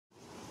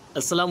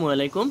আসসালামু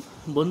আলাইকুম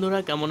বন্ধুরা,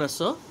 কেমন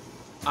আছো?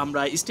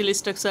 আমরা স্টিল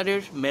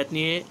স্ট্রাকচারের ম্যাথ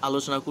নিয়ে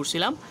আলোচনা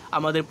করছিলাম।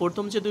 আমাদের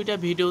প্রথম যে দুইটা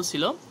ভিডিও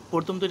ছিল,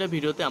 প্রথম দুইটা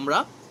ভিডিওতে আমরা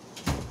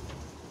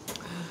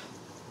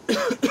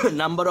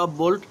নাম্বার অফ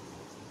বোল্ট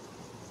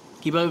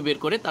কীভাবে বের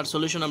করে তার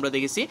সলিউশন আমরা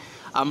দেখেছি।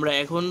 আমরা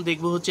এখন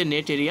দেখব হচ্ছে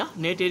নেট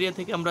এরিয়া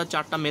থেকে আমরা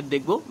চারটা ম্যাথ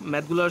দেখব।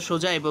 ম্যাথগুলো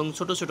সোজা এবং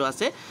ছোট ছোট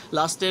আছে।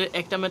 লাস্টের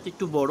একটা ম্যাথ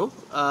একটু বড়,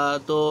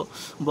 তো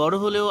বড়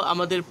হলেও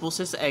আমাদের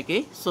প্রসেস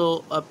একই, সো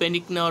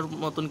প্যানিক নেওয়ার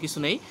মতন কিছু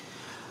নেই।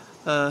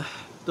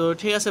 তো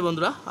ঠিক আছে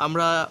বন্ধুরা,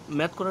 আমরা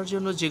ম্যাথ করার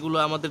জন্য যেগুলো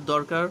আমাদের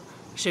দরকার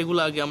সেগুলো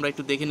আগে আমরা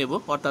একটু দেখে নেব,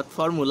 অর্থাৎ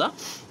ফর্মুলা।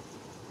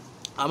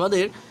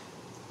 আমাদের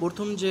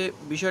প্রথম যে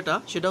বিষয়টা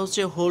সেটা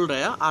হচ্ছে হোল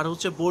ডায়া আর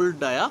হচ্ছে বোল্ড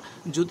ডায়া।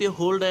 যদি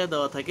হোল ডায়া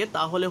দেওয়া থাকে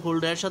তাহলে হোল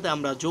ডায়ার সাথে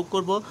আমরা যোগ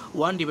করব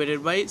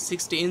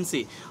 1/60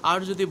 ইঞ্চি, আর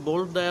যদি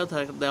বোল্ড ডায়া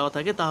দেওয়া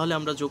থাকে তাহলে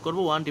আমরা যোগ করব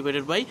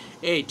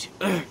 1/8।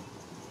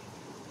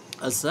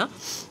 আচ্ছা,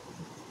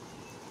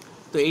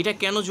 তো এইটা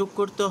কেন যোগ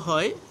করতে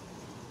হয়?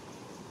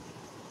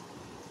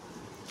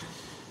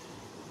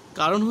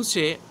 কারণ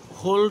হচ্ছে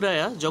হোল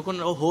ডায়া যখন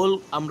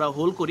আমরা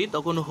হোল করি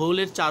তখন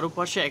হোলের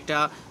চারপাশে একটা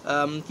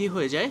কি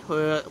হয়ে যায়,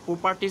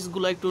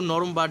 প্রপার্টিসগুলো একটু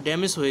নরম বা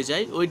ড্যামেজ হয়ে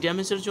যায়। ওই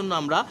ড্যামেজের জন্য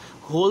আমরা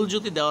হোল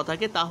যদি দেওয়া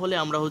থাকে তাহলে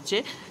আমরা হচ্ছে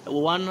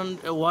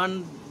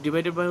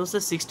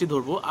 1/60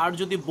 ধরবো। আর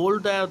যদি বোল্ট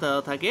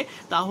দেওয়া থাকে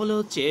তাহলে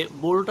হচ্ছে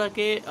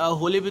বোল্টটাকে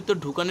হোলের ভিতর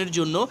ঢুকানোর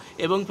জন্য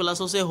এবং প্লাস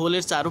হচ্ছে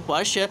হোলের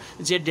চারপাশ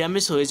যে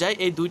ড্যামেজ হয়ে যায়,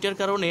 এই দুইটার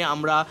কারণে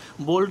আমরা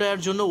বোল্ট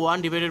দেওয়ার জন্য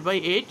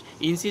 1/8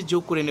 ইঞ্চি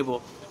যোগ করে নেব।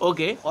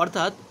 ওকে,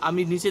 অর্থাৎ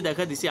আমি নিচে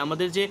দেখা দিছি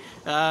আমাদের যে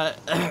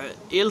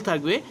এল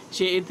থাকবে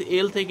সে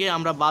এল থেকে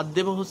আমরা বাদ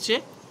দেব হচ্ছে,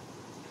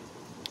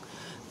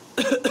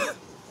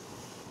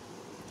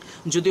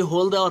 যদি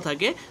হোল দেওয়া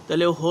থাকে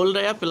তাহলে হোল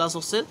ডায়া প্লাস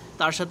হচ্ছে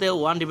তার সাথে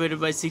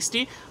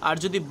 1/60, আর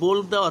যদি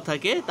বোল্ট দেওয়া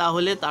থাকে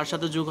তাহলে তার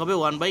সাথে যোগ হবে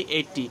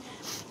 1/80।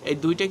 এই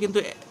দুইটা কিন্তু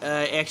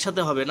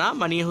একসাথে হবে না,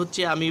 মানে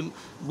হচ্ছে আমি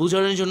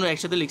বোঝানোর জন্য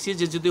একসাথে লিখছি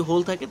যে যদি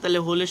হোল থাকে তাহলে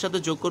হোলের সাথে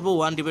যোগ করব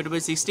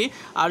 1/60,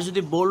 আর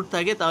যদি বোল্ট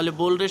থাকে তাহলে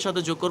বোল্টের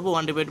সাথে যোগ করব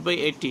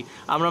 1/80।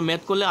 আমরা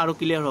ম্যাথ করলে আরও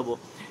ক্লিয়ার হব।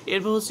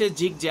 এরপর হচ্ছে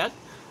জিগজ্যাগ।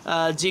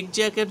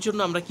 জিগজ্যাগের জন্য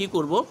আমরা কি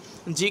করব?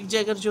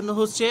 জিগজ্যাগের জন্য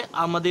হচ্ছে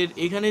আমাদের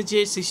এখানে যে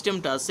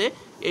সিস্টেমটা আছে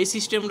এই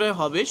সিস্টেমটা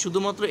হবে,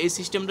 শুধুমাত্র এই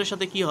সিস্টেমটার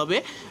সাথে কি হবে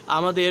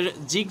আমাদের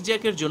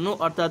জিগজ্যাগের জন্য,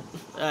 অর্থাৎ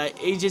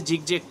এই যে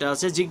জিগজ্যাগটা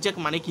আছে, জিগজ্যাগ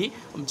মানে কি?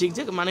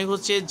 জিগজ্যাগ মানে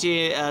হচ্ছে যে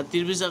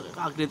ত্রিভুজ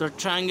আকৃত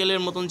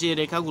ট্রায়াঙ্গেলের মতন যে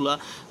রেখাগুলো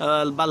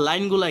বা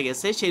লাইনগুলো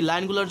গেছে, সেই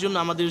লাইনগুলোর জন্য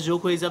আমাদের যোগ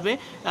হয়ে যাবে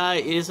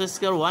s²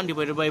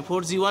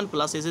 1/4g1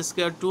 plus s²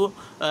 2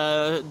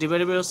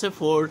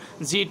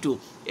 4g2।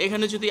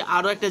 এখানে যদি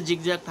আরও একটা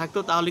জিগজ্যাগ থাকতো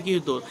তাহলে কি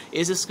হতো?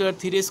 s²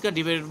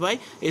 3²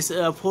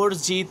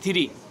 4g3।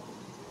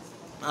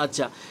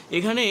 আচ্ছা,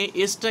 এখানে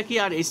এসটা কি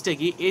আর এসটা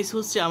কি? এস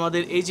হচ্ছে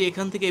আমাদের এই যে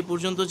এখান থেকে এই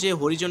পর্যন্ত যে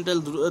হরিজন্টাল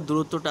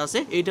দূরত্বটা আছে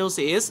এটা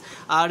হচ্ছে এস,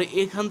 আর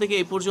এখান থেকে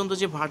এই পর্যন্ত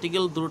যে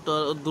ভার্টিক্যাল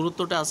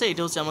দূরত্বটা আছে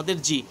এটা হচ্ছে আমাদের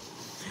জি।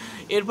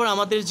 এরপর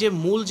আমাদের যে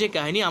মূল যে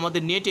কাহিনী,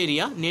 আমাদের নেট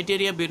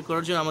এরিয়া বের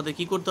করার জন্য আমাদের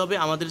কি করতে হবে?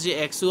 আমাদের যে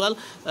অ্যাকচুয়াল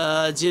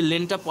যে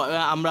লেন্থটা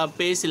আমরা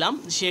পেয়েছিলাম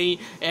সেই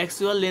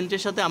অ্যাকচুয়াল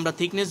লেন্থের সাথে আমরা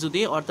থিকনেস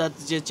যদি, অর্থাৎ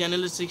যে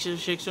চ্যানেলের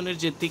সেকশনের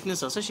যে থিকনেস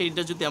আছে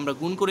সেইটা যদি আমরা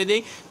গুণ করে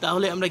দেই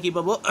তাহলে আমরা কি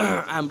পাবো?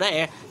 আমরা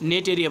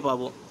নেট এরিয়া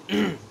পাবো।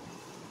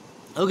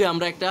 ওকে,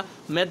 আমরা একটা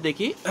ম্যাথ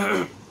দেখি।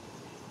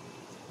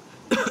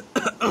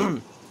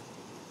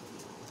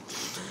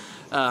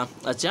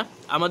 আচ্ছা,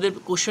 আমাদের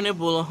কোশ্চেনে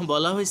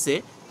বলা হয়েছে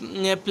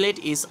plate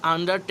is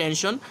under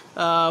tension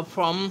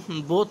from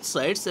both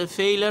sides. A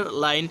failure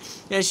line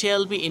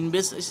shall be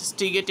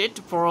investigated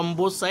from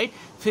both sides.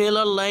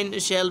 Failure line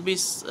shall be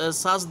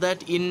such that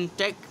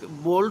intact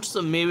bolts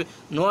may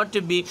not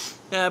be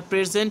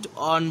present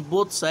on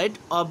both sides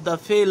of the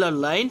failure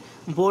line.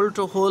 Bolt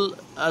hole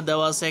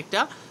দেওয়া আছে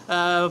একটা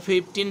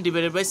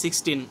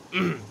 15/16।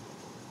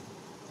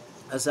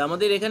 আচ্ছা,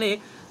 আমাদের এখানে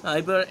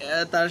এবার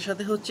তার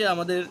সাথে হচ্ছে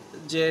আমাদের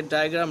যে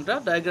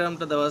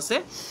ডায়াগ্রামটা দেওয়া আছে।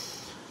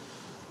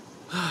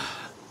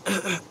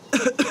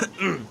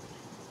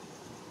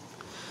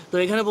 তো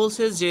এখানে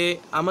বলছে যে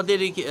আমাদের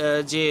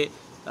যে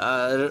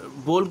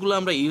বোল্টগুলো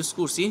আমরা ইউজ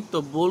করছি, তো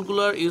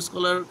বোল্টগুলোর ইউজ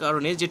করার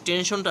কারণে যে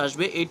টেনশনটা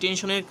আসবে এই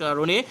টেনশনের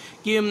কারণে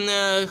কি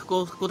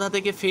কোথা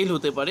থেকে ফেল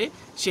হতে পারে,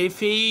 সেই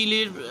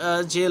ফেইলের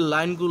যে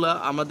লাইনগুলো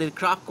আমাদের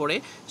ক্র্যাক করে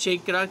সেই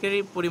ক্র্যাকের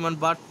পরিমাণ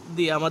বাদ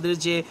দিয়ে আমাদের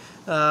যে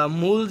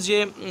মূল যে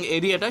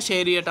এরিয়াটা সেই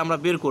এরিয়াটা আমরা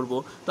বের করব।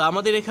 তো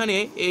আমাদের এখানে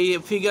এই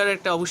ফিগার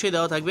একটা অবশ্যই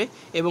দেওয়া থাকবে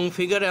এবং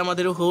ফিগারে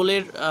আমাদের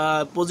হোলের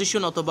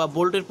পজিশন অথবা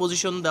বোল্টের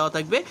পজিশন দেওয়া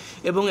থাকবে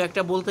এবং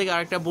একটা বোল্ট থেকে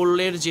আরেকটা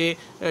বোল্টের যে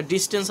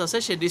ডিস্টেন্স আছে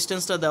সেই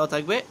ডিস্টেন্সটা দেওয়া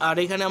থাকবে। আর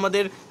এখানে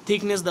আমাদের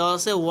থিকনেস দেওয়া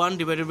আছে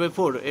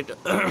 1/4, এটা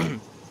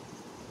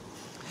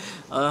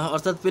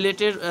অর্থাৎ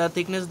প্লেটের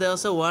থিকনেস দেওয়া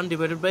আছে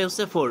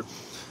 1/4।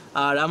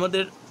 আর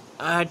আমাদের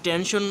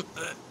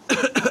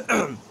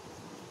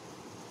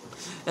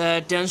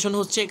টেনশন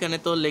হচ্ছে এখানে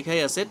তো লেখাই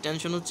আছে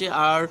টেনশন হচ্ছে,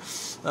 আর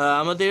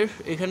আমাদের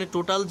এখানে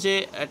টোটাল যে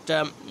একটা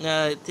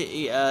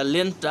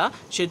লেন্থটা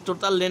সেই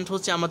টোটাল লেন্থ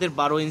হচ্ছে আমাদের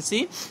 12 ইঞ্চি,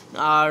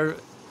 আর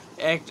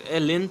এক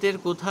লেন্থের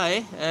কোথায়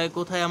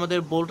কোথায় আমাদের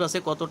বোল্ট আছে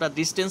কতটা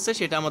ডিস্টেন্সে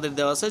সেটা আমাদের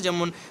দেওয়া আছে।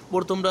 যেমন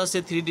প্রথমটা আছে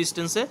 3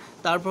 ডিস্টেন্সে,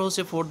 তারপর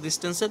হচ্ছে 4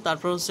 ডিস্টেন্সে,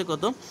 তারপর হচ্ছে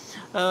কত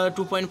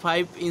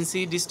 2.5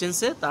 ইঞ্চি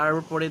ডিস্টেন্সে,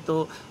 তারপরে তো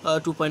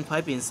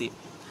 2.5 ইঞ্চি।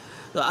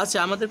 তো আচ্ছা,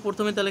 আমাদের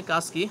প্রথমে তাহলে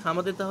কাজ কি?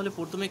 আমাদের তাহলে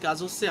প্রথমে কাজ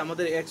হচ্ছে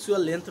আমাদের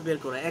অ্যাকচুয়াল লেন্থ বের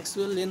করা।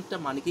 অ্যাকচুয়াল লেন্থটা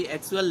মানে কি?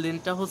 অ্যাকচুয়াল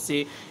লেন্থটা হচ্ছে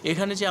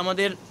এখানে যে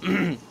আমাদের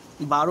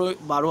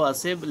 12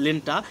 আছে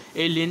লেন্থটা,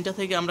 এই লেন্থটা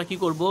থেকে আমরা কি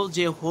করব,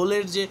 যে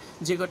হোলের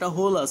যে কটা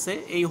হোল আছে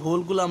এই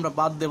হোলগুলো আমরা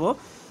বাদ দেব।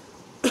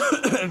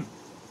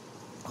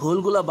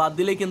 হোলগুলো বাদ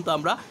দিলে কিন্তু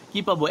আমরা কি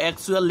পাবো?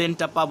 অ্যাকচুয়াল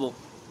লেন্থটা পাবো।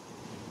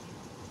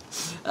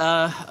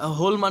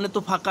 হোল মানে তো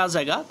ফাঁকা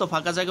জায়গা, তো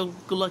ফাঁকা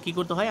জায়গাগুলো কী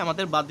করতে হয়?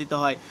 আমাদের বাদ দিতে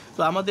হয়। তো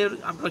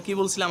আমরা কী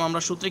বলছিলাম?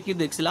 আমরা সূত্রে কি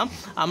দেখছিলাম?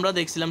 আমরা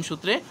দেখছিলাম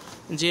সূত্রে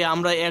যে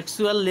আমরা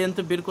অ্যাকচুয়াল লেন্থ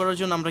বের করার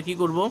জন্য আমরা কি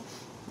করব?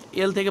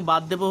 এল থেকে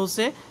বাদ দেবো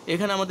হচ্ছে,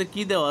 এখানে আমাদের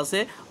কি দেওয়া আছে?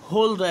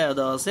 হোল ডায়া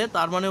দেওয়া আছে।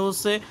 তার মানে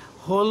হচ্ছে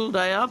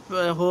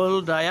হোল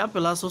ডায়া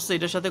প্লাস হচ্ছে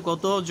এটার সাথে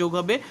কত যোগ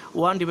হবে?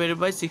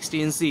 1/60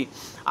 ইঞ্চি।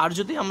 আর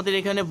যদি আমাদের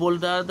এখানে বোল্ট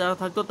ডায়া দেওয়া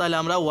থাকতো তাহলে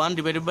আমরা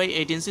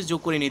 1/8 ইঞ্চি যোগ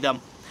করে নিতাম।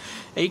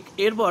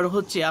 এরপর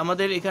হচ্ছে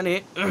আমাদের এখানে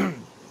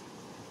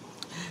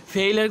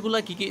ফেইলারগুলো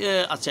কী কী।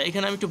 আচ্ছা,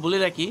 এখানে আমি একটু বলে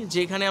রাখি যে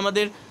এখানে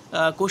আমাদের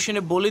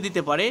কোশ্চেনে বলে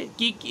দিতে পারে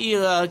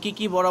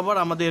কি বরাবর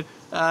আমাদের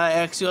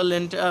অ্যাকচুয়াল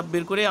লেন্থ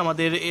বের করে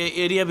আমাদের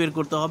এরিয়া বের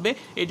করতে হবে,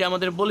 এটা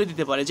আমাদের বলে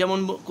দিতে পারে। যেমন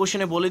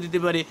কোশ্চেনে বলে দিতে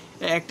পারে,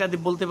 একটা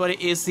বলতে পারে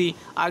এসি,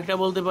 আরেকটা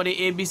বলতে পারে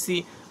এবিসি,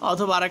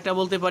 অথবা আরেকটা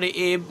বলতে পারে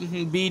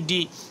ABD,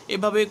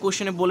 এভাবে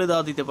কোশ্চেনে বলে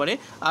দেওয়া দিতে পারে।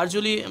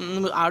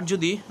 আর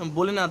যদি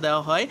বলে না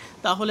দেওয়া হয়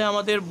তাহলে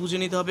আমাদের বুঝে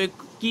নিতে হবে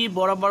কি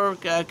বরাবর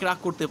ক্র্যাক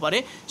করতে পারে,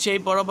 সেই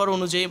বরাবর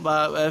অনুযায়ী বা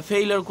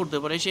ফেইলার করতে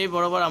পারে সেই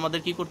বরাবর আমাদের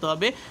কি করতে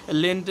হবে?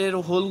 লেন্থের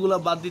হোলগুলো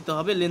বাদ দিতে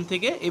হবে লেন্থ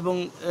থেকে, এবং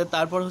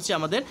তারপর হচ্ছে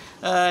আমাদের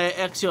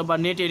অ্যাকচুয়াল বা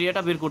নেট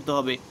এরিয়াটা বের করতে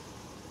হবে।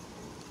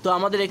 তো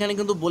আমাদের এখানে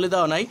কিন্তু বলে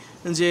দেওয়া নাই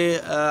যে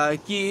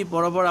কি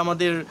বরাবর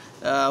আমাদের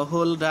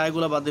হোল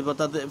ডায়াগুলো বাদ দেবে,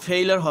 অর্থাৎ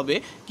ফেইলার হবে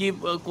কি।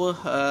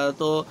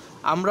 তো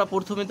আমরা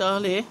প্রথমে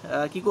তাহলে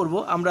কি করব?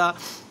 আমরা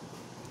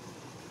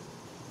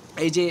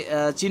এই যে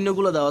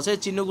চিহ্নগুলো দেওয়া আছে,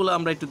 চিহ্নগুলো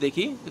আমরা একটু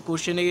দেখি।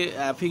 কোশ্চেনে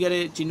ফিগারে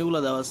চিহ্নগুলো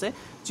দেওয়া আছে,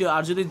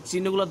 আর যদি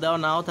চিহ্নগুলো দেওয়া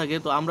নাও থাকে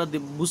তো আমরা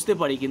বুঝতে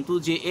পারি কিন্তু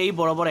যে এই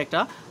বরাবর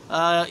একটা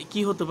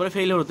কি হতে পারে?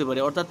 ফেইলার হতে পারে,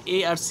 অর্থাৎ A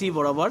আর C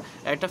বরাবর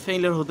একটা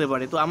ফেইলার হতে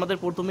পারে। তো আমাদের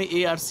প্রথমে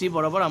A আর C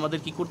বরাবর আমাদের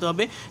কি করতে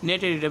হবে?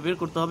 নেট এরিয়া বের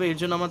করতে হবে। এর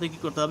জন্য আমাদের কি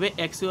করতে হবে?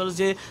 অ্যাকচুয়াল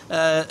যে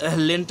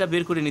লেন্থটা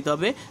বের করে নিতে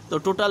হবে। তো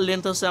টোটাল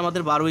লেন্থ হচ্ছে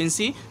আমাদের 12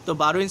 ইঞ্চি। তো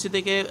 12 ইঞ্চি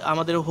থেকে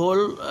আমাদের হোল,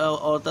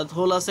 অর্থাৎ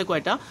হোল আছে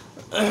কয়টা?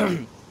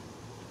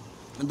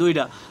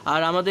 2টা।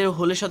 আর আমাদের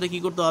হোলের সাথে কি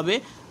করতে হবে?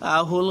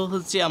 হোল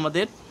হচ্ছে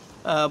আমাদের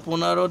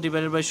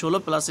 15/16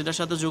 প্লাস এটার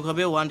সাথে যোগ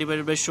হবে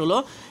 1/16।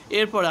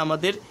 এরপরে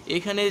আমাদের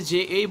এখানে যে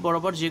এই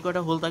বরাবর যে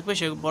কয়টা হোল থাকবে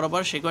সে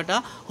বরাবর সে কয়টা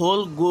হোল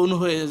গুণ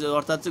হয়ে,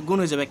 অর্থাৎ গুণ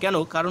হয়ে যাবে। কেন?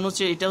 কারণ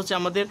হচ্ছে এটা হচ্ছে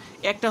আমাদের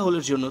একটা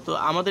হোলের জন্য, তো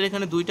আমাদের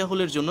এখানে 2টা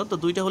হোলের জন্য, তো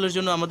 2টা হোলের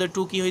জন্য আমাদের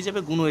 2 কি হয়ে যাবে?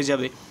 গুণ হয়ে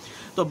যাবে।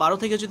 তো 12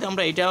 থেকে যদি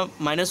আমরা এটা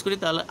মাইনাস করি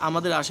তাহলে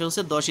আমাদের আসে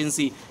হচ্ছে 10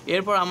 ইঞ্চি।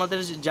 এরপর আমাদের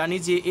জানি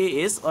যে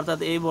AS, অর্থাৎ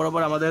এই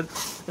বরাবর আমাদের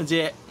যে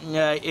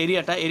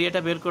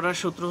এরিয়াটা বের করার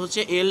সূত্র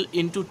হচ্ছে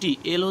L/T।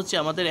 L হচ্ছে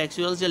আমাদের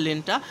অ্যাকচুয়াল যে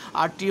লেন্থটা,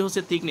 আর T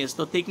হচ্ছে থিকনেস।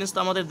 তো থিকনেস তো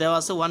আমাদের দেওয়া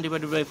আছে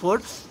 1/4।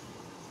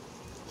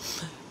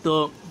 তো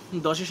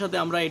 10-এর সাথে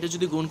আমরা এটা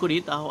যদি গুণ করি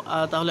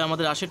তাহলে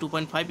আমাদের আসে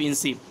 2.5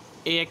 ইঞ্চি।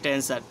 এই একটা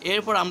অ্যান্সার।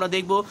 এরপর আমরা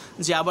দেখব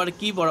যে আবার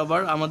কি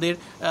বরাবর আমাদের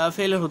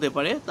ফেলার হতে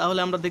পারে। তাহলে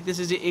আমরা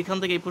দেখতেছি যে এখান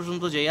থেকে এই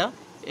পর্যন্ত যাইয়া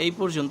এই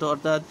পর্যন্ত,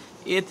 অর্থাৎ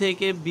A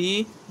থেকে B,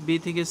 B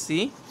থেকে C,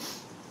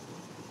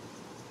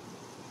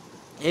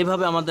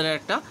 এইভাবে আমাদের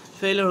একটা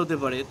ফেলার হতে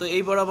পারে। তো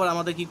এই বরাবর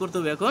আমাদের কি করতে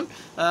হবে? এখন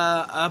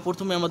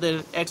প্রথমে আমাদের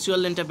অ্যাকচুয়াল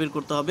লেন্থটা বের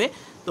করতে হবে।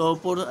 তো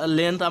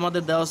লেন্থ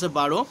আমাদের দেওয়া আছে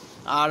 12,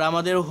 আর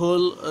আমাদের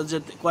হোল যে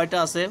কয়টা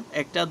আছে?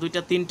 1,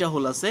 2, 3টা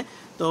হোল আছে।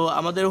 তো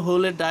আমাদের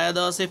হোলের ডায়া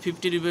দেওয়া আছে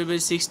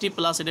 50/60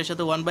 প্লাস এটার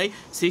সাথে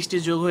 1/60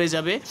 যোগ হয়ে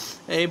যাবে।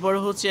 এরপর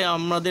হচ্ছে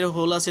আমাদের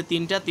হোল আছে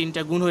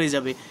 3টা গুণ হয়ে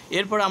যাবে।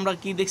 এরপর আমরা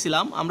কি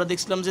দেখছিলাম? আমরা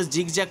দেখছিলাম যে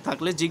জিগজ্যাগ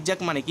থাকলে, জিগজ্যাগ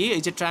মানে কি?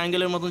 এই যে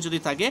ট্রায়াঙ্গেলের মতন যদি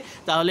থাকে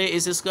তাহলে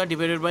S²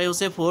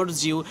 হচ্ছে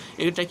 4G,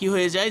 এটা কি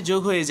হয়ে যায়?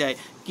 যোগ হয়ে যায়।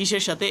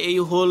 কিসের সাথে? এই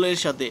হোলের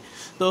সাথে।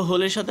 তো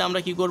হোলের সাথে আমরা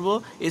কি করব?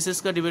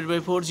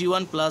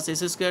 S²/4G1 plus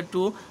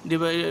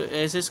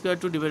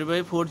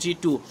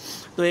S²/4G2।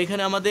 তো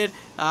এখানে আমাদের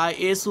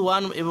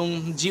S1 এবং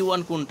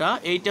G1 কোনটা?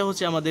 এইটা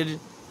হচ্ছে আমাদের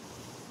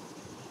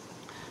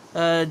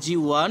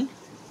G1,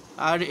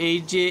 আর এই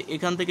যে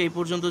এখান থেকে এই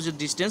পর্যন্ত যে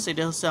ডিস্টেন্স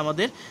এটা হচ্ছে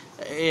আমাদের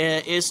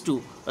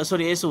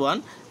S1।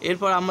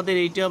 এরপর আমাদের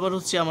এইটা আবার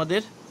হচ্ছে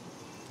আমাদের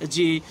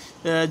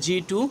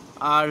G2,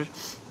 আর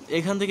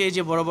এখান থেকে এই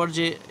যে বরাবর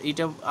যে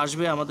এটা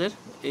আসবে আমাদের,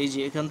 এই যে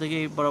এখান থেকে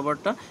এই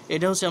বরাবরটা,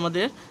 এটা হচ্ছে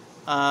আমাদের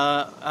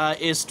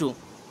S2,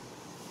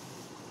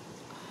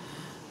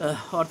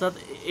 অর্থাৎ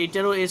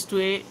এইটারও S2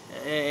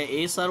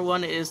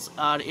 SR1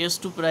 আর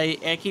S2 প্রায়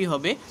একই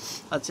হবে।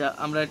 আচ্ছা,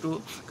 আমরা একটু,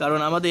 কারণ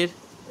আমাদের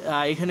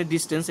এখানে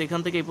ডিস্টেন্স এখান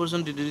থেকে এই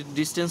পর্যন্ত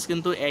ডিস্টেন্স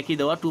কিন্তু একই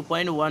দেওয়া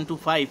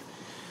 2.125।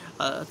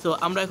 তো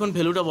আমরা এখন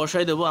ভ্যালুটা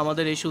বসাই দেবো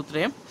আমাদের এই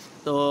সূত্রে।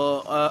 তো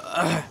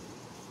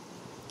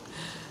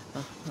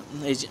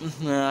এই যে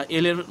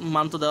এল এর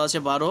মান তো দেওয়া আছে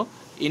 12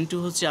 ইন্টু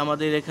হচ্ছে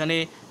আমাদের এখানে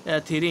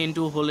 3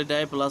 ইন্টু হোল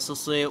ডাই প্লাস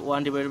হচ্ছে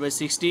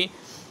 1/60।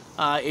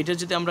 এটা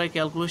যদি আমরা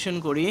ক্যালকুলেশন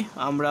করি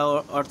আমরা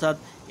অর্থাৎ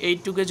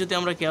এইটুকে যদি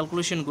আমরা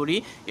ক্যালকুলেশন করি,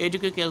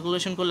 এইটুকে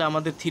ক্যালকুলেশন করলে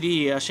আমাদের 3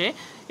 আসে।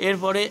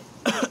 এরপরে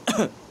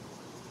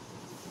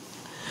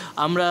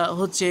আমরা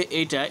হচ্ছে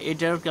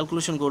এটার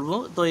ক্যালকুলেশন করব।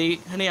 তো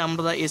এইখানে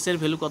আমরা এস এর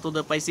ভ্যালু কত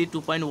পাইছি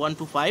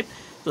 2.125।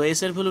 তো এস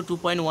এর ভ্যালু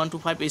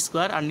 2.125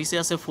 স্কোয়ার, আর নিচে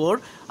আছে 4।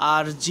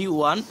 আর জি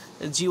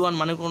ওয়ান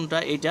মানে কোনটা,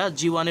 এটা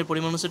জি1 এর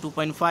পরিমাণ হচ্ছে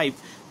 2.5।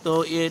 তো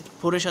এ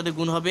 4 এর সাথে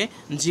গুণ হবে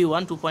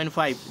জি1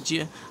 2.5।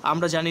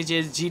 আমরা জানি যে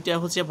জিটা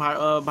হচ্ছে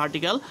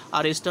ভার্টিক্যাল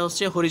আর এসটা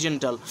হচ্ছে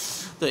হরিজেন্টাল।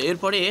 তো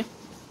এরপরে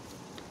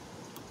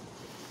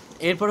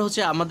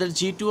হচ্ছে আমাদের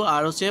জি2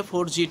 আর হচ্ছে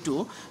 4G2।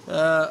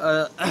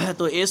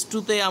 তো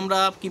S2তে আমরা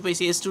কি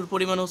পাইছি, S2 এর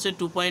পরিমাণ হচ্ছে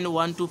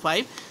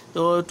 2.125।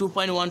 তো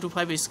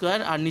 2.125 স্কোয়ার,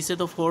 আর নিচে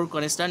তো 4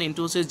 কনস্ট্যান্ট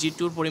ইন্টু হচ্ছে জি2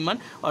 পরিমাণ,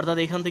 অর্থাৎ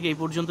এখান থেকে এই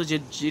পর্যন্ত যে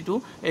জি2,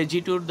 এই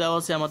জি2 দেওয়া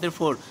আছে আমাদের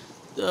 4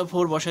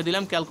 বসাই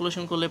দিলাম,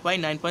 ক্যালকুলেশন করলে পাই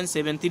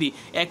 9.73।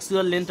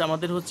 অ্যাকচুয়াল লেন্থ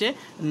আমাদের হচ্ছে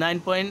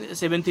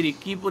 9.73।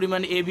 কী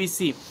পরিমাণ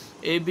এবিসি।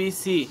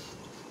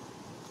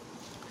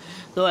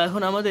 তো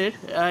এখন আমাদের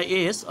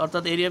এস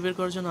অর্থাৎ এরিয়া বের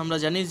করার জন্য আমরা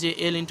জানি যে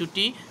এল ইন্টু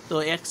টি। তো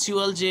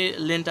অ্যাকচুয়াল যে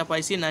লেন্থটা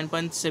পাইছি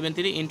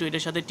 9.73 ইন্টু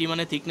এটার সাথে টি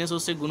মানে থিকনেস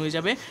হচ্ছে গুণ হয়ে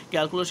যাবে,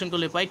 ক্যালকুলেশন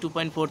করলে পাই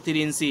 2.43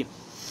 ইঞ্চি।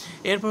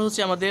 এরপর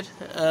হচ্ছে আমাদের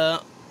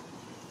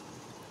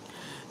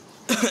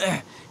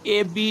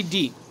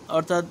এবিডি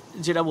অর্থাৎ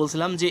যেটা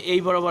বলছিলাম যে এই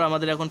বরাবর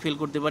আমাদের এখন ফেল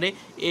করতে পারে,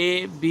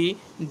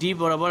 এবিডি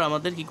বরাবর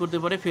আমাদের কি করতে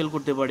পারে, ফেল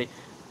করতে পারে।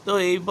 তো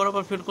এই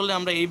বরাবর ফেল করলে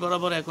আমরা এই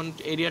বরাবর এখন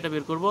এরিয়াটা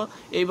বের করব।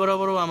 এই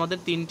বরাবরও আমাদের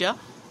তিনটা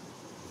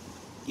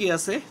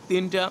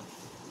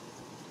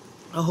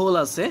হোল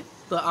আছে।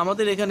 তো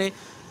আমাদের এখানে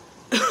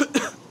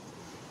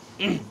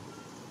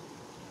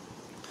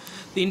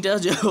তিনটা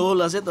যে হোল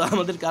আছে, তো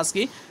আমাদের কাজ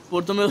কি,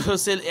 প্রথমে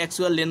হচ্ছে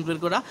অ্যাকচুয়াল লেন্থ বের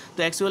করা। তো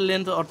অ্যাকচুয়াল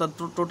লেন্থ অর্থাৎ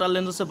টোটাল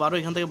লেন্থ হচ্ছে 12,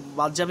 এখান থেকে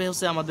বাদ যাবে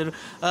হচ্ছে আমাদের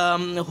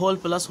হোল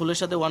প্লাস হোলের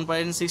সাথে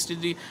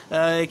 1.60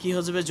 কী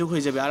হয়ে যাবে, যোগ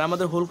হয়ে যাবে। আর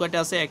আমাদের হোল কয়টা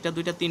আছে, 1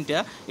 2 3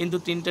 কিন্তু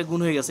 3টা গুণ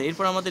হয়ে গেছে।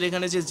 এরপর আমাদের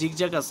এখানে যে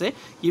জিগজ্যাগ আছে,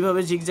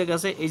 কীভাবে জিগজ্যাগ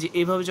আছে, এই যে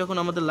এইভাবে যখন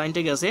আমাদের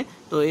লাইনটা গেছে,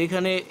 তো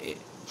এখানে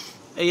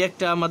এই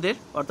একটা আমাদের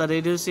অর্থাৎ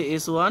এটা হচ্ছে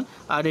S1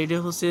 আর এটা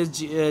হচ্ছে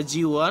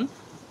G1।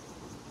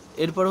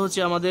 এরপর হচ্ছে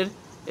আমাদের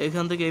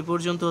এখান থেকে এই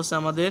পর্যন্ত হচ্ছে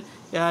আমাদের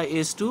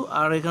S2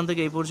 আর এখান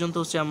থেকে এই পর্যন্ত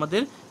হচ্ছে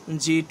আমাদের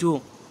G2।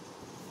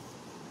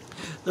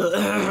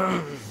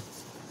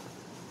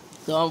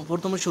 তো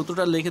প্রথমে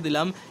সূত্রটা লিখে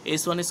দিলাম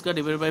S1 square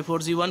divided by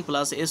 4G1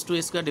 plus S2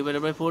 square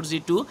divided by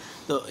 4G2।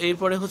 তো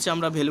এরপরে হচ্ছে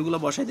আমরা ভ্যালুগুলো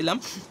বসাই দিলাম।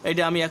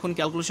 এটা আমি এখন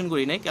ক্যালকুলেশন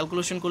করি নাই,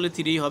 ক্যালকুলেশন করলে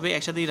 3 হবে,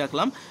 একসাথেই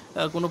রাখলাম,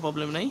 কোনো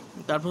প্রবলেম নাই।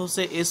 তারপর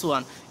হচ্ছে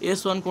S1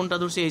 কোনটা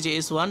ধরছে, এই যে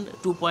S1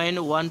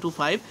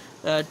 2.125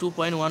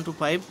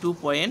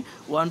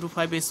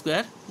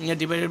 স্কোয়ার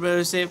ডিভাইডেড বাই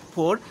হচ্ছে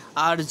 4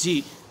 আর G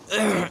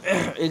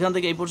এখান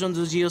থেকে এই পর্যন্ত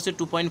G হচ্ছে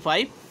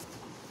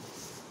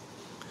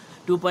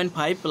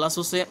 2.5 প্লাস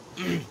হচ্ছে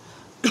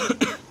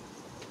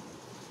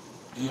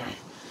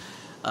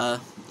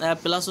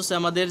প্লাস হচ্ছে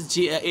আমাদের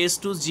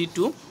S2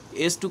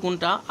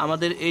 কোনটা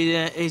আমাদের,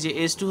 এই যে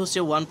S2 হচ্ছে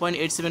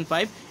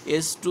 1.875,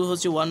 S2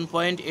 হচ্ছে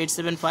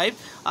 1.875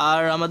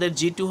 আর আমাদের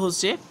G2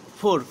 হচ্ছে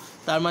 4।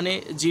 তার মানে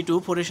G2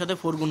 4 এর সাথে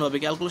 4 গুণ হবে,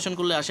 ক্যালকুলেশন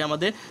করলে আসে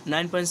আমাদের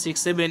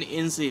 9.67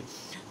 ইঞ্চি।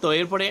 তো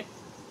এরপরে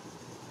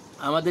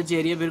আমাদের যে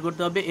এরিয়া বের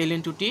করতে হবে এল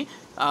ইন্টু টি।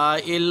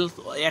 এল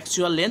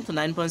অ্যাকচুয়াল লেন্থ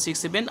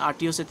 9.67 আর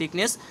টি হচ্ছে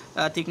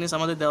থিকনেস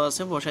আমাদের দেওয়া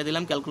আছে, বসাই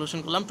দিলাম, ক্যালকুলেশন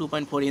করলাম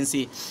 2.4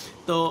 ইঞ্চি।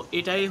 তো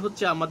এটাই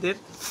হচ্ছে আমাদের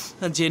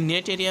যে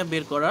নেট এরিয়া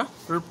বের করার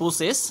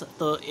প্রসেস।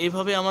 তো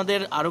এইভাবে আমাদের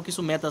আরও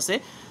কিছু ম্যাথ আছে,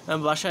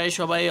 বাসায়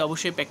সবাই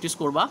অবশ্যই প্র্যাকটিস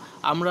করবা।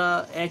 আমরা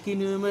একই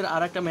নিয়মের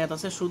আর একটা ম্যাথ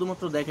আছে,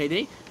 শুধুমাত্র দেখাই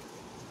দেই,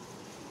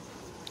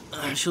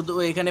 শুধু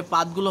এখানে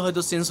পাতগুলো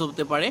হয়তো চেঞ্জ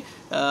হতে পারে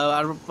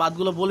আর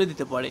পাতগুলো বলে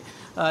দিতে পারে।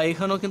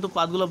 এখানেও কিন্তু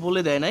পাতগুলো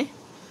বলে দেয় নাই,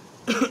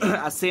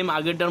 আর সেম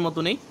আগেরটার মতো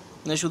নেই,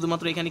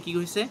 শুধুমাত্র এখানে কি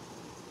হয়েছে,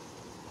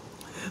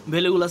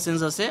 ভ্যালুগুলো চেঞ্জ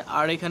আছে।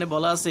 আর এখানে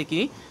বলা আছে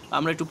কি,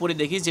 আমরা একটু পরে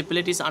দেখি যে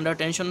plate is under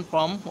tension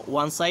from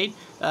one side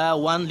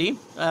only,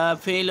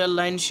 failure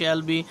line shall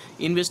be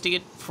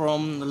investigate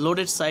from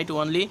loaded side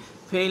only,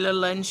 failure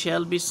line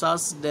shall be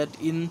such that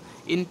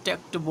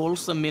intact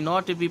bolts may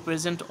not be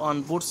present on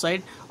both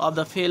side of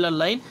the failure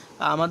line।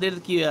 আমাদের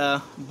কি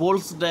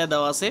Bolts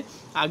দেওয়া আছে,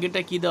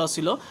 আগেটা কি দেওয়া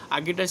ছিল,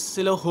 আগেটা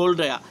ছিল whole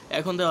ড্রায়া,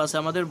 এখন দেওয়া আছে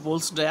আমাদের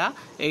বোল্টস ড্রায়া।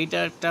 এইটা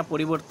একটা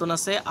পরিবর্তন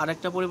আছে, আর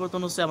একটা পরিবর্তন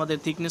হচ্ছে আমাদের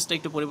থিকনেসটা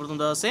একটু পরিবর্তন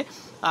দেওয়া আছে,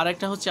 আর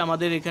একটা হচ্ছে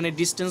আমাদের এখানে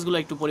ডিস্টেন্সগুলো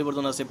একটু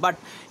পরিবর্তন আছে, বাট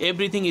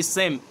এভরিথিং ইজ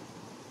সেম।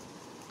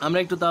 আমরা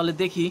একটু তাহলে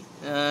দেখি,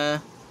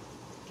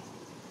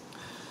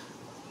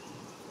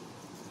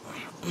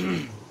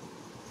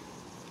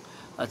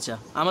 আচ্ছা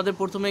আমাদের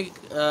প্রথমে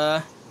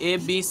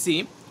ABC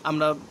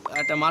আমরা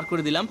একটা মার্ক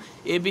করে দিলাম।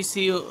 ABC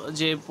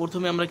যে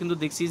প্রথমে আমরা কিন্তু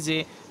দেখছি যে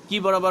কি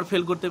বরাবর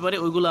ফেল করতে পারে,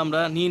 ওইগুলো আমরা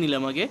নিয়ে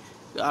নিলাম আগে,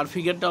 আর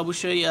ফিগারটা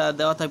অবশ্যই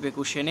দেওয়া থাকবে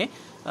কোশ্চেনে।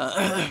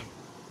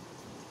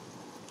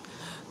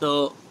 তো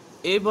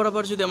এই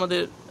বরাবর যদি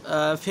আমাদের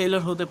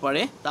ফেলার হতে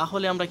পারে,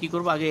 তাহলে আমরা কি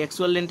করব, আগে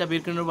অ্যাকচুয়াল লেনটা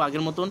বের করে নেব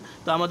আগের মতন।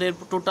 তো আমাদের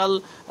টোটাল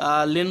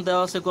লেন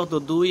দেওয়া আছে কত,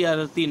 2 আর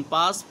 3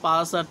 5,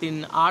 5 আর 3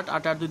 8,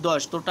 8 আর 2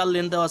 10, টোটাল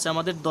লেন দেওয়া আছে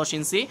আমাদের 10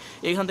 ইঞ্চি।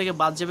 এখান থেকে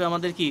বাদ যাবে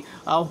আমাদের কি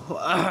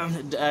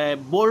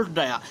বোল্ট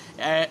ডায়া,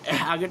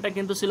 আগেরটা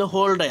কিন্তু ছিল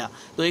হোল ডায়া।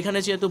 তো এখানে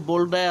যেহেতু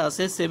বোল্ট ডায়া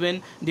আছে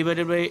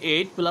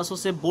 7/8 প্লাস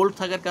হচ্ছে বোল্ট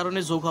থাকার কারণে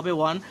যোগ হবে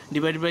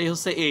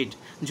 1/8।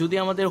 যদি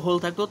আমাদের হোল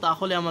থাকতো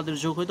তাহলে আমাদের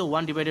যোগ হতো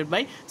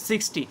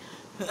 1/60।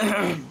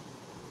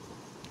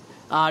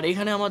 আর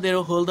এখানে আমাদের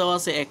হোল দেওয়া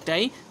আছে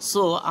একটাই,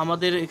 সো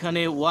আমাদের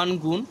এখানে 1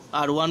 গুণ,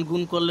 আর 1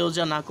 গুণ করলেও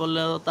যা না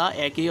করলেও তা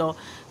একই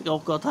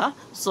কথা।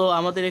 সো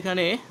আমাদের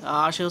এখানে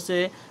আসে হচ্ছে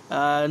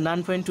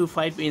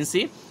 9.25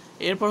 ইঞ্চি।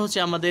 এরপর হচ্ছে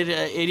আমাদের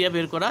এরিয়া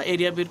বের করা।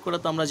 এরিয়া বের করা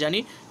তো আমরা জানি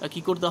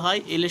কি করতে হয়,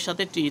 এল এর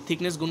সাথে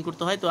থিকনেস গুণ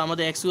করতে হয়। তো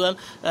আমাদের অ্যাকচুয়াল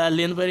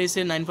লেন্থ বেরিয়েছে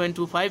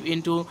 9.25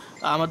 ইন্টু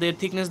আমাদের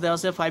থিকনেস দেওয়া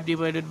আছে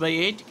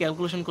 5/8,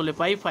 ক্যালকুলেশন করলে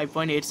পাই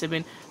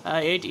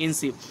 5.878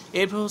 ইঞ্চি।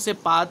 এরপর হচ্ছে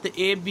path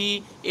A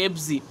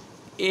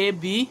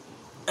B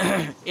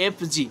F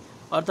G,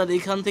 অর্থাৎ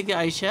এখান থেকে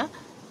আইসা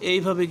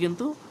এইভাবে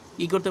কিন্তু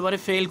কী করতে পারে,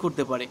 ফেল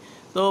করতে পারে।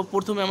 তো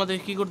প্রথমে আমাদের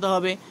কি করতে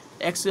হবে,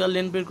 অ্যাকচুয়াল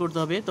লেন্থ বের করতে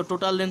হবে। তো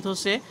টোটাল লেন্থ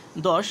হচ্ছে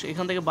 10,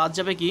 এখান থেকে বাদ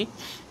যাবে কি,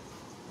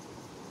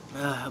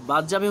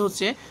 বাদ যাবে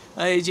হচ্ছে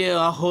এই যে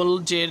হোল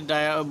যে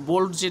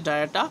বোল্ট যে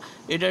ডায়াটা,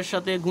 এটার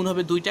সাথে গুণ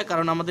হবে 2টা,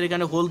 কারণ আমাদের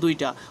এখানে হোল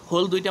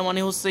 2টা মানে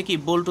হচ্ছে কি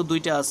বোল্টও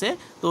 2টা আছে।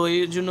 তো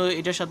এর জন্য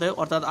এটার সাথে,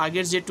 অর্থাৎ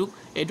আগের যে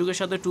এটুকের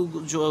সাথে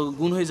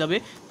গুণ হয়ে যাবে,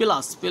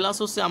 প্লাস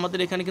হচ্ছে আমাদের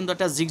এখানে কিন্তু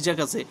একটা জিগজ্যাগ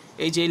আছে,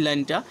 এই যে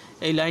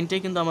এই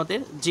লাইনটাই কিন্তু আমাদের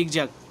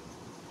জিগজ্যাগ।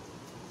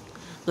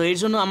 তো এর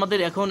জন্য আমাদের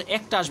এখন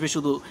একটা আসবে,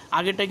 শুধু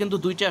আগেরটা কিন্তু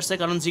 2টা আসছে,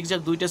 কারণ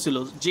জিগজ্যাগ 2টা ছিল,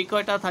 যে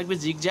কয়টা থাকবে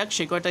জিগজ্যাগ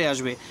সে কয়টাই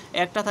আসবে।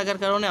 একটা থাকার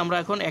কারণে আমরা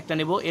এখন একটা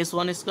নেব,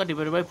 S1²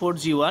 /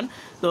 4G1।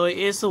 তো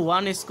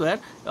S1²,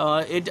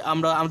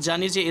 আমরা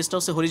জানি যে এসটা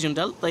হচ্ছে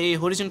হরিজন্টাল, তাই এই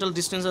হরিজন্টাল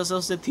ডিস্টেন্স আছে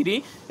হচ্ছে 3,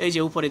 এই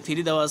যে উপরে 3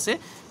 দেওয়া আছে,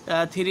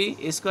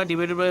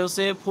 3²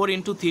 হচ্ছে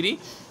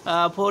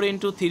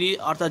 4×3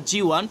 অর্থাৎ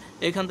G1।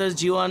 এখান থেকে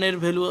G1 এর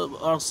ভ্যালু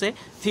হচ্ছে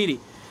 3।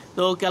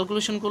 তো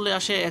ক্যালকুলেশন করলে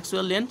আসে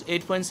অ্যাকচুয়াল লেন্থ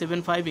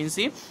 8.75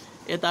 ইঞ্চি।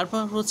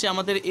 তারপর হচ্ছে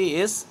আমাদের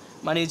এস,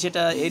 মানে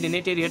যেটা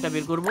নেট এরিয়াটা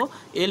বের করব,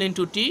 L ×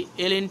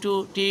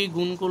 T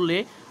গুণ করলে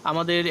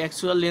আমাদের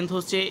অ্যাকচুয়াল লেন্থ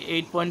হচ্ছে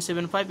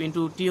 8.75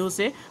 ইন্টু টি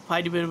হচ্ছে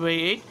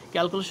 5/8,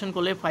 ক্যালকুলেশন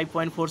করলে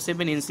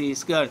 5.47 ইঞ্চি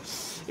স্কোয়ার।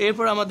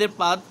 এরপর আমাদের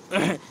পাথ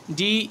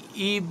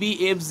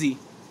DEFG,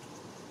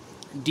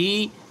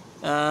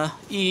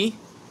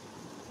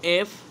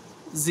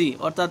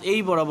 অর্থাৎ এই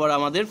বরাবর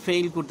আমাদের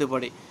ফেইল করতে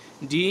পারে,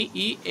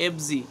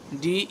 DEFG।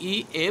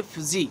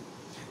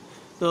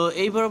 তো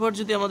এই বরাবর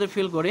যদি আমাদের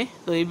ফেল করে,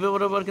 তো এই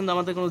বরাবর কিন্তু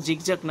আমাদের কোনো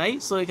জিগজ্যাগ নাই,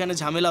 সো এখানে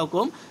ঝামেলাও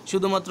কম।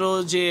 শুধুমাত্র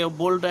যে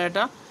বোল্ট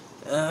ডায়াটা,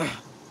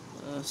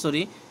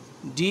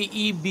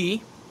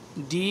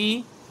 DEBFG,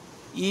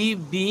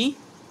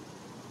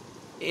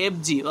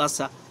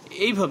 আচ্ছা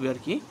এইভাবে আর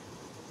কি,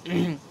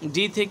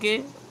 ডি থেকে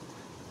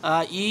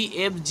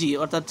EFG,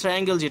 অর্থাৎ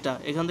ট্রায়াঙ্গেল যেটা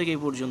এখান থেকে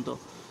এই পর্যন্ত।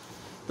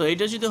 তো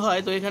এটা যদি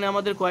হয়, তো এখানে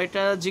আমাদের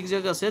কয়টা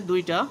জিগজ্যাগ আছে,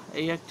 2টা,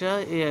 এই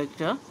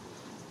একটা।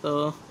 তো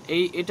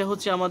এটা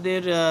হচ্ছে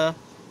আমাদের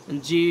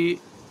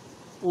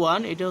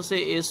G1, এটা হচ্ছে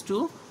S2,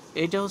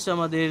 এটা হচ্ছে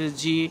আমাদের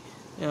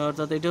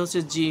অর্থাৎ এটা হচ্ছে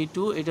G2,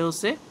 এটা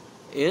হচ্ছে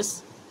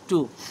S2।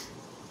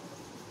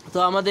 তো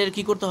আমাদের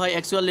কি করতে হয়,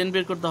 অ্যাকচুয়াল লেন্থ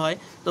বের করতে হয়।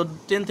 তো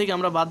 10 থেকে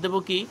আমরা বাদ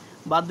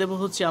দেবো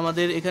হচ্ছে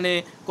আমাদের এখানে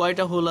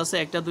কয়টা হোল আছে,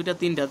 1 2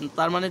 3টা,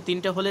 তার মানে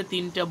 3টা হলে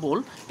 3টা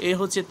বোল্ট, এ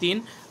হচ্ছে 3।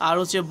 আর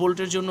হচ্ছে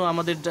বোল্টের জন্য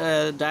আমাদের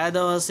ডায়া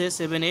দেওয়া আছে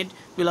 7/8,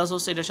 প্লাস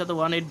হচ্ছে এটার সাথে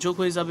 1/8 যোগ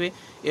হয়ে যাবে।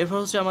 এরপর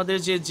হচ্ছে আমাদের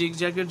যে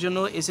জিগজ্যাগের জন্য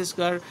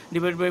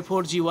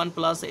S²/4G1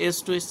 প্লাস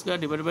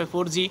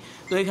S2²/4G।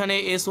 তো এখানে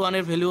S1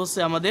 এর ভ্যালু হচ্ছে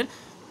আমাদের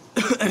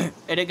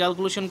এটা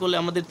ক্যালকুলেশন করলে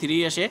আমাদের 3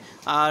 আসে।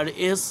 আর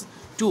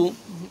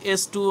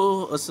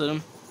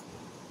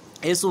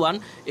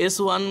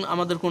S1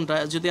 আমাদের কোনটা,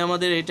 যদি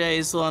আমাদের এটা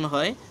S1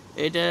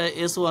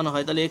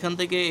 হয়, তাহলে এখান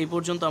থেকে এই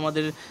পর্যন্ত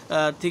আমাদের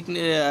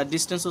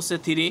ডিস্টেন্স হচ্ছে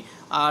 3,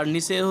 আর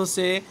নিচে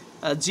হচ্ছে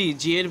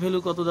জি এর ভ্যালু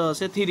কত দেওয়া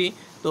আছে 3।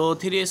 তো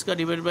 3² /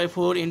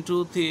 4 ইন্টু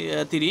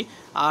 3,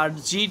 আর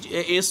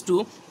S2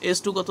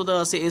 কত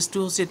দেওয়া আছে, S2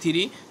 হচ্ছে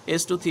 3,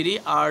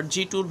 আর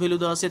G2 ভ্যালু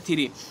দেওয়া আছে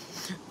 3।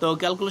 তো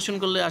ক্যালকুলেশন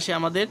করলে আসে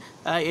আমাদের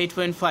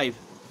 8.5।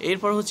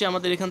 এরপর হচ্ছে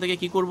আমাদের এখান থেকে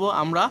কি করব,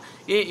 আমরা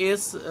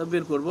এস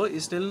বের করব,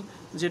 স্টিল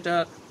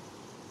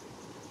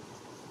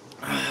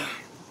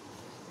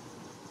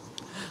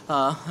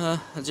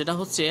যেটা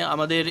হচ্ছে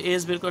আমাদের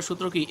এস বের করার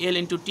সূত্র কি, L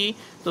 × T।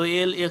 তো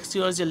L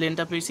অ্যাকচুয়াল যে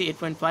লেনটা পেয়েছি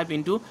 8.5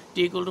 ইন্টু T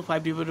 =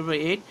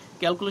 5/8,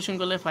 ক্যালকুলেশন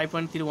করলে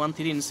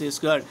 5.313 ইঞ্চি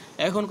স্কোয়ার।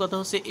 এখন কথা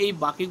হচ্ছে এই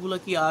বাকিগুলো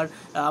কি আর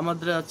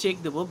আমাদের চেক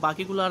দেব,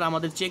 বাকিগুলো আর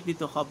আমাদের চেক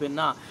দিতে হবে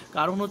না,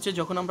 কারণ হচ্ছে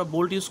যখন আমরা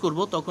বোল্ট ইউজ করব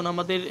তখন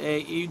আমাদের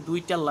এই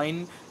 2টা লাইন,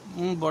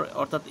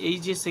 অর্থাৎ এই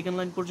যে সেকেন্ড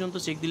লাইন পর্যন্ত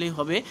চেক দিলেই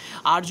হবে।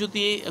 আর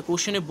যদি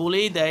কোশ্চেনে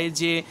বলেই দেয়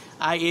যে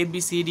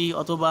ABCD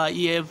অথবা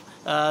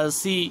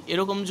EFC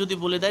এরকম যদি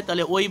বলে দেয়,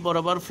 তাহলে ওই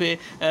বরাবর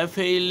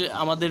ফেইল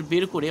আমাদের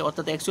বের করে,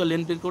 অর্থাৎ অ্যাকচুয়াল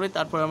লেন্থ বের করে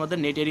তারপর আমাদের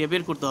নেট এরিয়া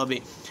বের করতে হবে।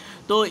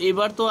 তো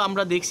এবার তো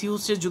আমরা দেখছি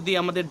হচ্ছে যদি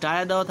আমাদের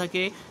ডায়া দেওয়া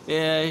থাকে,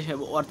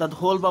 অর্থাৎ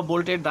হোল বা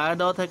বোল্টের ডায়া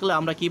দেওয়া থাকলে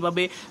আমরা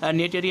কিভাবে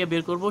নেট এরিয়া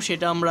বের করব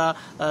সেটা আমরা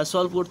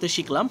সলভ করতে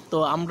শিখলাম। তো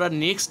আমরা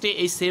নেক্সটে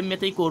এই সেম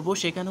মেথেই করব।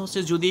 সেখানে হচ্ছে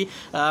যদি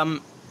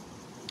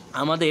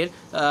আমাদের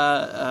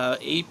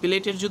এই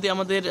প্লেটের যদি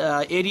আমাদের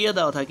এরিয়া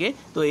দেওয়া থাকে,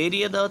 তো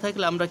এরিয়া দেওয়া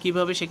থাকলে আমরা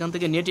কিভাবে সেখান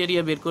থেকে নেট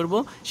এরিয়া বের করব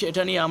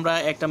সেটা নিয়ে আমরা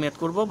একটা ম্যাথ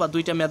করব বা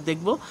দুইটা ম্যাথ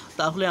দেখব,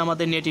 তাহলে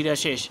আমাদের নেট এরিয়া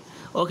শেষ।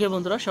 ওকে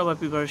বন্ধুরা, সবাই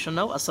প্রিপারেশন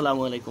নাও।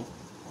 আসসালামু আলাইকুম।